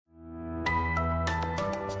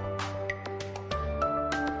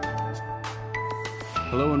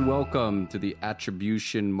Hello and welcome to the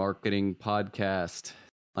Attribution Marketing Podcast.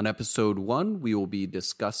 On episode 1, we will be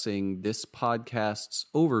discussing this podcast's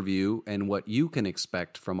overview and what you can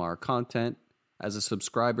expect from our content as a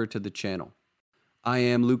subscriber to the channel. I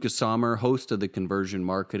am Lucas Sommer, host of the Conversion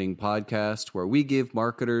Marketing Podcast, where we give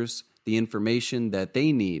marketers the information that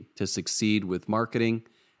they need to succeed with marketing,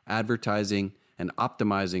 advertising, and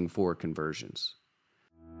optimizing for conversions.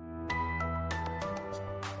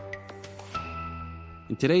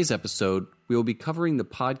 In today's episode, we will be covering the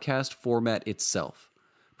podcast format itself,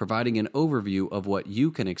 providing an overview of what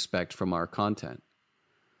you can expect from our content.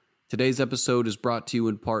 Today's episode is brought to you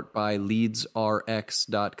in part by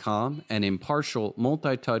LeadsRx.com, an impartial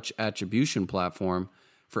multi-touch attribution platform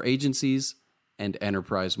for agencies and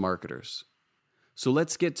enterprise marketers. So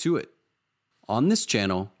let's get to it. On this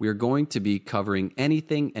channel, we are going to be covering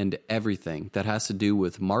anything and everything that has to do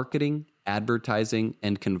with marketing, advertising,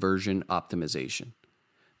 and conversion optimization.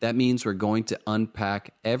 That means we're going to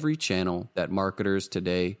unpack every channel that marketers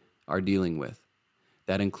today are dealing with.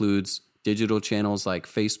 That includes digital channels like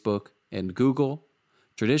Facebook and Google,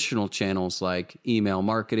 traditional channels like email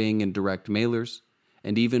marketing and direct mailers,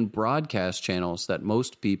 and even broadcast channels that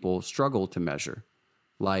most people struggle to measure,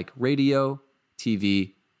 like radio,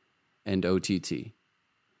 TV, and OTT.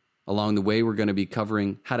 Along the way, we're going to be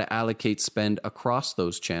covering how to allocate spend across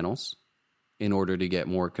those channels in order to get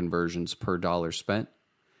more conversions per dollar spent,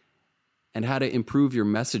 and how to improve your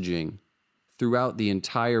messaging throughout the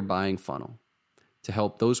entire buying funnel to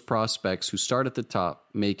help those prospects who start at the top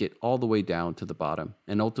make it all the way down to the bottom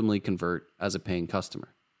and ultimately convert as a paying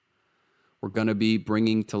customer. We're going to be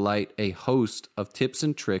bringing to light a host of tips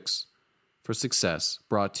and tricks for success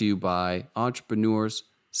brought to you by entrepreneurs,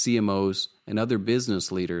 CMOs, and other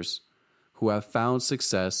business leaders who have found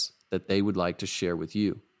success that they would like to share with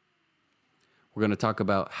you. We're going to talk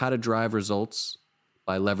about how to drive results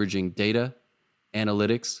by leveraging data,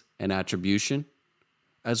 analytics, and attribution,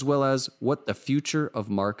 as well as what the future of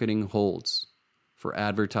marketing holds for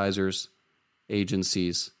advertisers,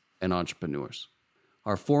 agencies, and entrepreneurs.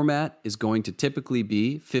 Our format is going to typically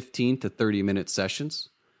be 15 to 30-minute sessions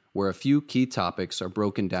where a few key topics are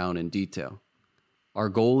broken down in detail. Our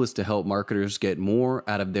goal is to help marketers get more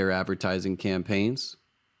out of their advertising campaigns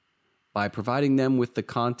by providing them with the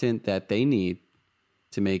content that they need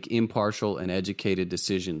to make impartial and educated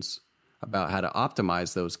decisions about how to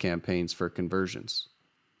optimize those campaigns for conversions.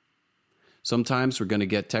 Sometimes we're going to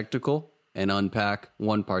get technical and unpack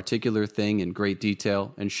one particular thing in great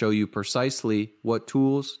detail and show you precisely what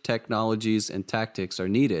tools, technologies, and tactics are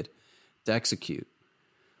needed to execute.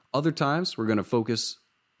 Other times, we're going to focus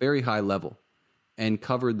very high level and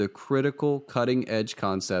cover the critical cutting-edge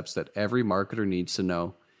concepts that every marketer needs to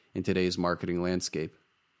know in today's marketing landscape.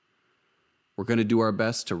 We're going to do our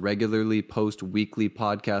best to regularly post weekly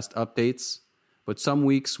podcast updates, but some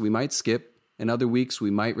weeks we might skip, and other weeks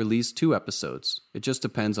we might release 2 episodes. It just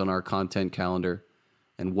depends on our content calendar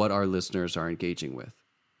and what our listeners are engaging with.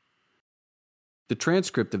 The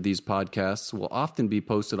transcript of these podcasts will often be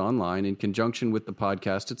posted online in conjunction with the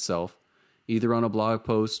podcast itself, either on a blog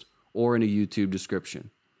post or in a YouTube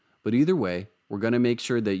description. But either way, we're going to make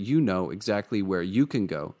sure that you know exactly where you can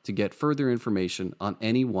go to get further information on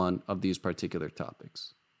any one of these particular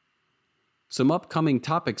topics. Some upcoming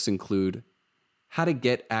topics include how to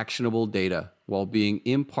get actionable data while being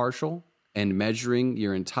impartial and measuring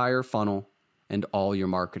your entire funnel and all your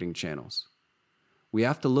marketing channels. We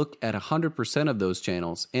have to look at 100% of those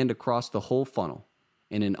channels and across the whole funnel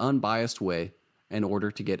in an unbiased way in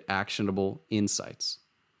order to get actionable insights.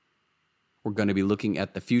 We're going to be looking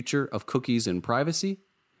at the future of cookies and privacy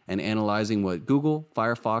and analyzing what Google,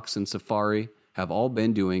 Firefox, and Safari have all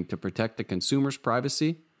been doing to protect the consumer's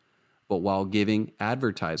privacy, but while giving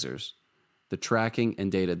advertisers the tracking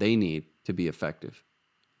and data they need to be effective.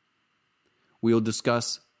 We'll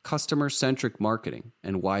discuss customer-centric marketing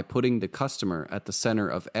and why putting the customer at the center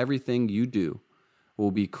of everything you do will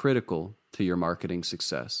be critical to your marketing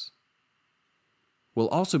success. We'll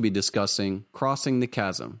also be discussing crossing the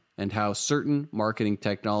chasm and how certain marketing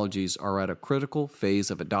technologies are at a critical phase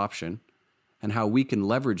of adoption and how we can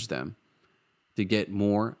leverage them to get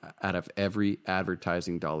more out of every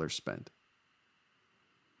advertising dollar spent.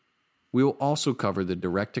 We will also cover the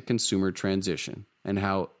direct-to-consumer transition and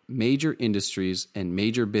how major industries and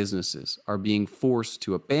major businesses are being forced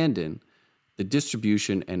to abandon the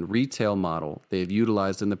distribution and retail model they have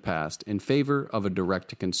utilized in the past in favor of a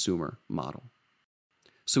direct-to-consumer model.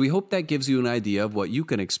 So we hope that gives you an idea of what you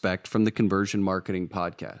can expect from the Conversion Marketing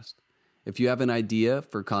Podcast. If you have an idea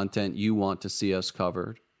for content you want to see us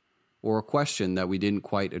covered, or a question that we didn't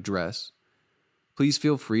quite address, please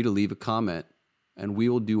feel free to leave a comment and we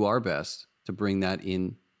will do our best to bring that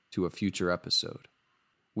in to a future episode.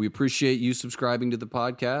 We appreciate you subscribing to the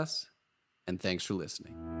podcast, and thanks for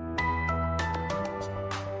listening.